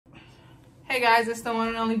Hey guys, it's the one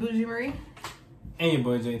and only Bougie Marie. And your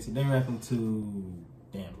boy Jay. Today welcome to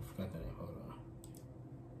damn, I forgot that name. Hold on.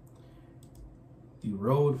 The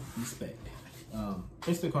Road Respect.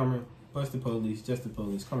 Instant karma, bust the police, just the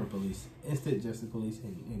police, karma police, instant justice police,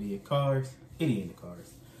 and idiot cars, idiot in the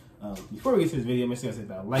cars. Before we get to this video, make sure you hit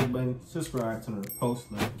that like button, subscribe, turn on the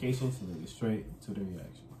post notifications, so we get straight to the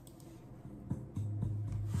reaction.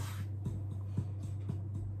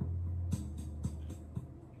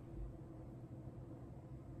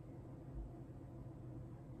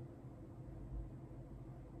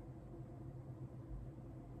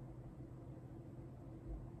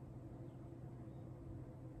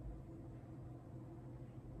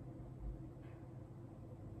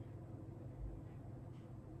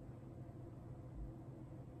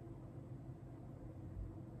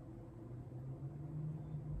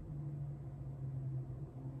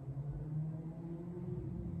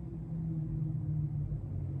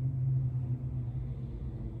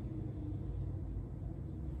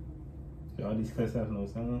 All these cuts have no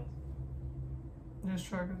sounds. Just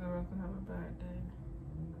truckers are about to have a bad day.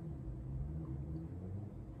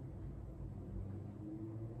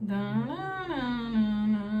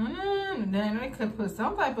 Damn, they could put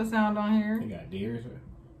some type of sound on here. They got deer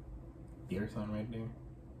sound right there.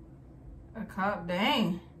 A cop,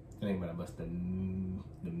 dang. That ain't about to bust the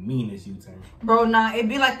meanest U-turn. Bro, nah, it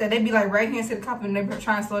be like that. They be like right here instead of the cop, and they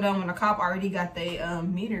trying to slow down when the cop already got the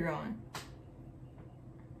meter going.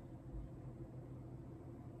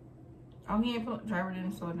 Oh, he ain't put, driver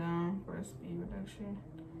didn't slow down for a speed reduction.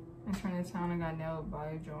 And turned the town and got nailed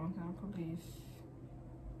by Jonestown police.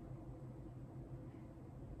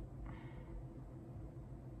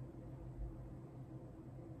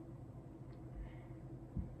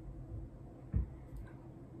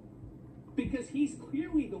 Because he's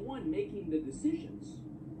clearly the one making the decisions.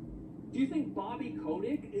 Do you think Bobby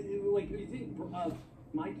Kotick, like, do you think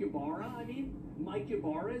Mike Ybarra, Mike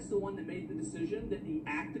Ybarra is the one that made the decision that the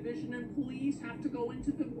Activision employees have to go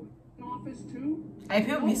into the office too? Hey,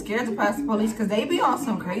 people be scared to pass the police because they be on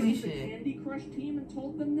some crazy the shit. Candy Crush team and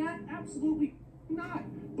told them that? Absolutely not.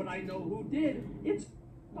 But I know who did. It's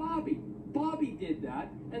Bobby. Bobby did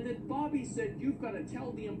that, and then Bobby said, "You've got to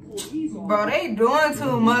tell the employees." Bro, they doing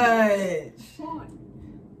too much.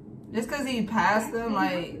 Just because he passed them,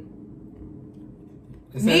 like.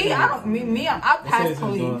 I pass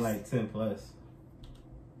police. Doing like 10 plus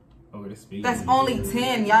over the speed. That's only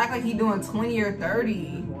 10. Y'all act like he doing 20 or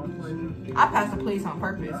 30. I pass the police on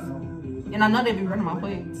purpose. And I know they be running my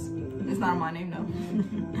plates. It's not my name though.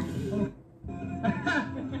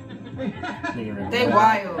 They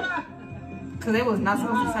wild. Cause they was not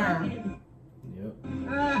supposed to turn. Yep.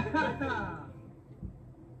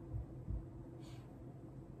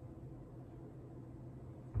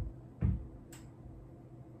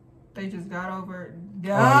 They just got over.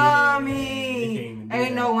 Dummy. Hey,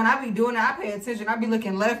 no, when I be doing that, I pay attention. I be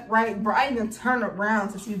looking left, right, bro. I even turn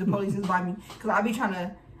around to see the police is by me. Cause I be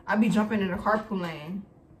jumping in the carpool lane.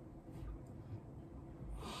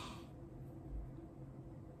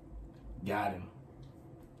 Got him.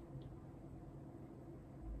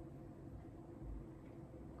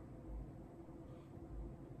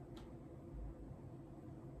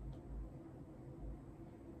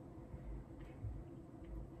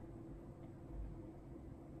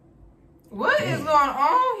 What is going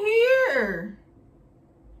on here?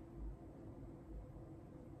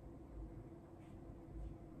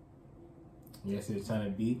 Yes, he was trying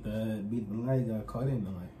to beat the light. Got caught in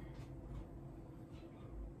the light.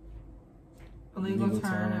 Illegal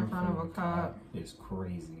turn in front of a cop. It's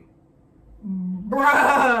crazy.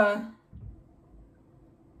 Bruh.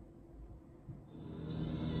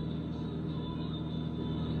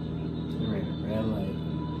 Red light.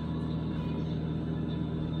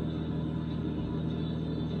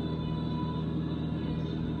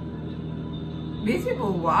 These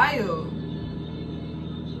people wild.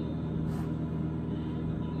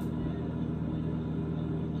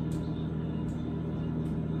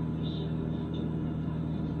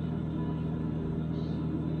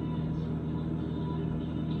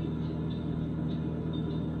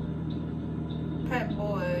 Pet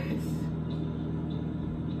boys.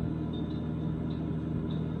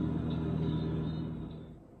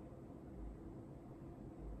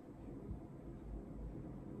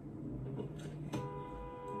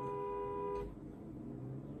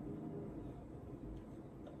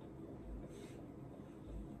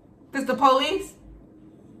 This the police?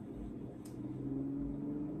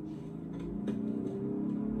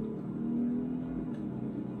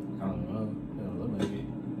 I don't know. It don't look like it.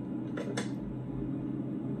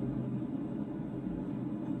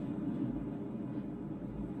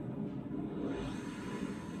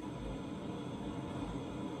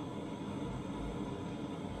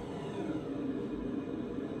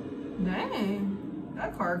 Dang,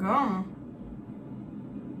 that car gone.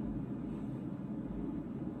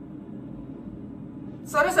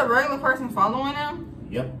 So there's a regular person following him?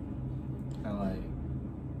 Yep. I like.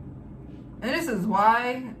 And this is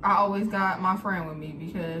why I always got my friend with me,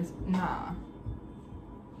 because nah.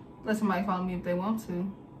 Let somebody follow me if they want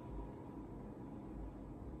to.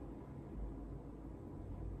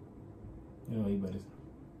 You know, you better.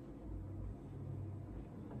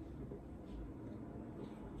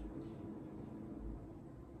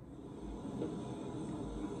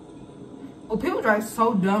 Well, people drive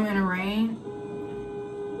so dumb in the rain.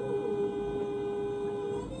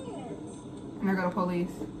 And there go the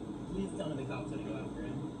police. Please tell me the cops are gonna go after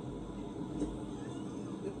him.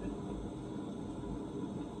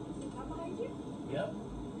 How behind you? Yep.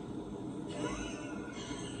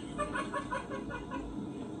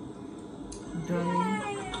 Dummy.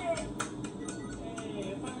 Hey, I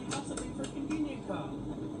finally got something for convenient cop.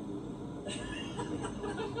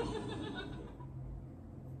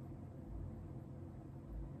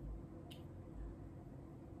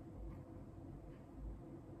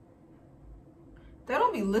 They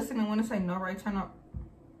don't be listening when they say no right turn up.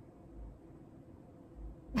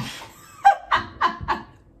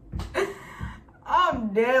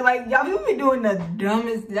 I'm dead. Like, y'all people be doing the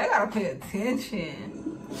dumbest. Y'all gotta pay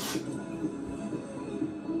attention.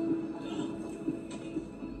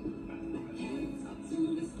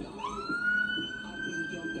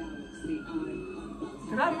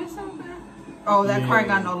 Did I miss something? Oh, that car ain't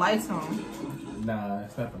got no lights on. Nah,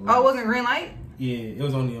 it's not the light. Oh, it wasn't green light? Yeah, it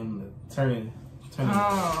was only on the turning.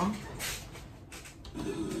 Oh.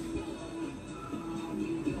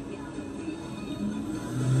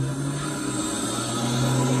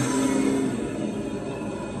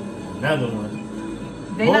 Another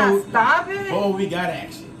one. They not stopping? Oh, we got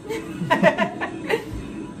action.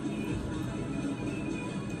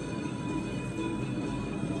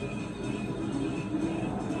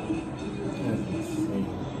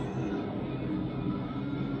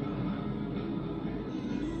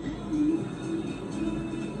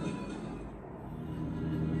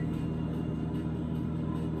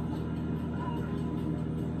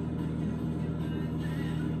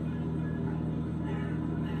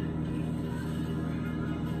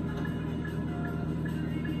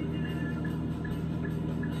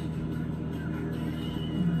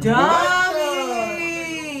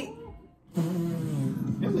 Dummy! You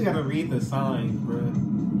really gotta read the signs, bro.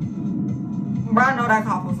 Bro, I know that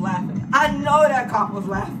cop was laughing. I know that cop was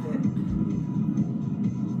laughing.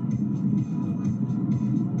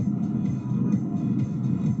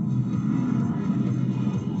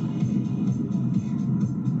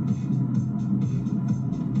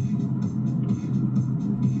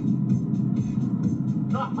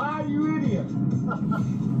 You idiot!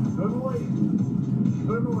 Good away.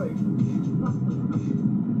 Good away.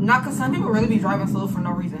 Not because some people really be driving slow for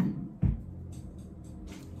no reason.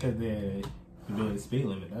 Because they're doing the speed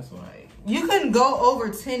limit, that's why. You couldn't go over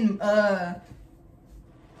 10 the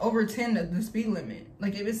speed limit.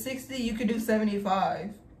 Like if it's 60, you could do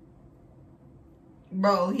 75.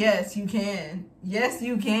 Bro, yes you can. Yes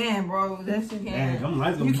you can, bro. Yes you can.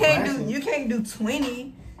 Man, you can't do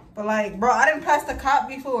 20. But like, bro, I didn't pass the cop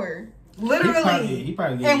before. Literally. He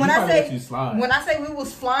probably and when I let you slide. When I say we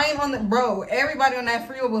was flying on the, bro, everybody on that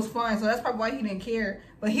freeway was flying, so that's probably why he didn't care.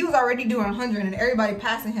 But he was already doing 100 and everybody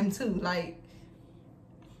passing him too. Like,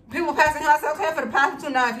 people passing him, I said, okay, I'm gonna pass him too.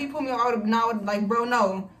 Now, if he put me on, now, like, bro,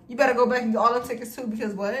 no. You better go back and get all the tickets too,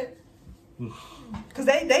 because what? Because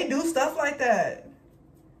they do stuff like that.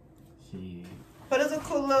 Shit. But it was a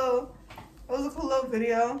cool little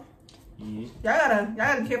video. Yeah. Y'all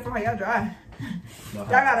gotta care for how y'all drive. Y'all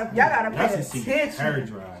gotta pay attention. Her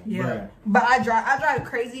drive, yeah. bruh. But I drive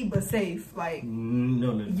crazy but safe. Like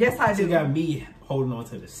no. Yes, I do. You got me holding on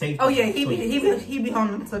to the safety. Oh yeah, he be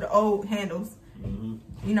holding on to the old handles. Mm-hmm.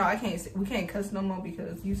 You know, we can't cuss no more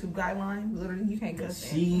because YouTube guidelines. Literally, you can't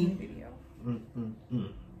cuss in any video.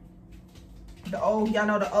 The old, y'all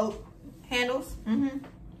know the old handles. Mm-hmm.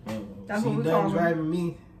 That's what we call them. Driving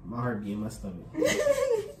me, my heart be in my stomach.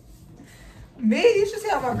 Me, you should see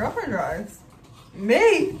how my girlfriend drives.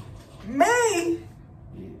 Me. Yeah.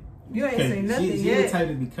 You ain't seen nothing yet. She's the type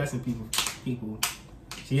to be cussing people.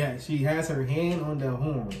 She has her hand on the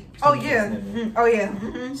horn. Oh yeah. Oh yeah.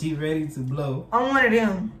 Mm-hmm. She ready to blow. I'm one of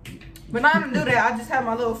them. But not to do that. I just have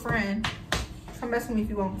my little friend. Come mess with me if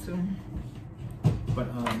you want to. But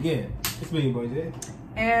yeah, it's me, boy Jay.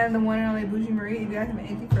 And the one and only Bougie Marie. If you guys have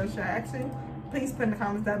anything for us to ask you, please put in the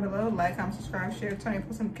comments down below. Like, comment, subscribe, share, turn on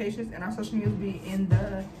post notifications, and our social media will be in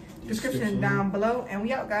the description down below. And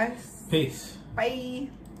we out, guys. Peace. Bye.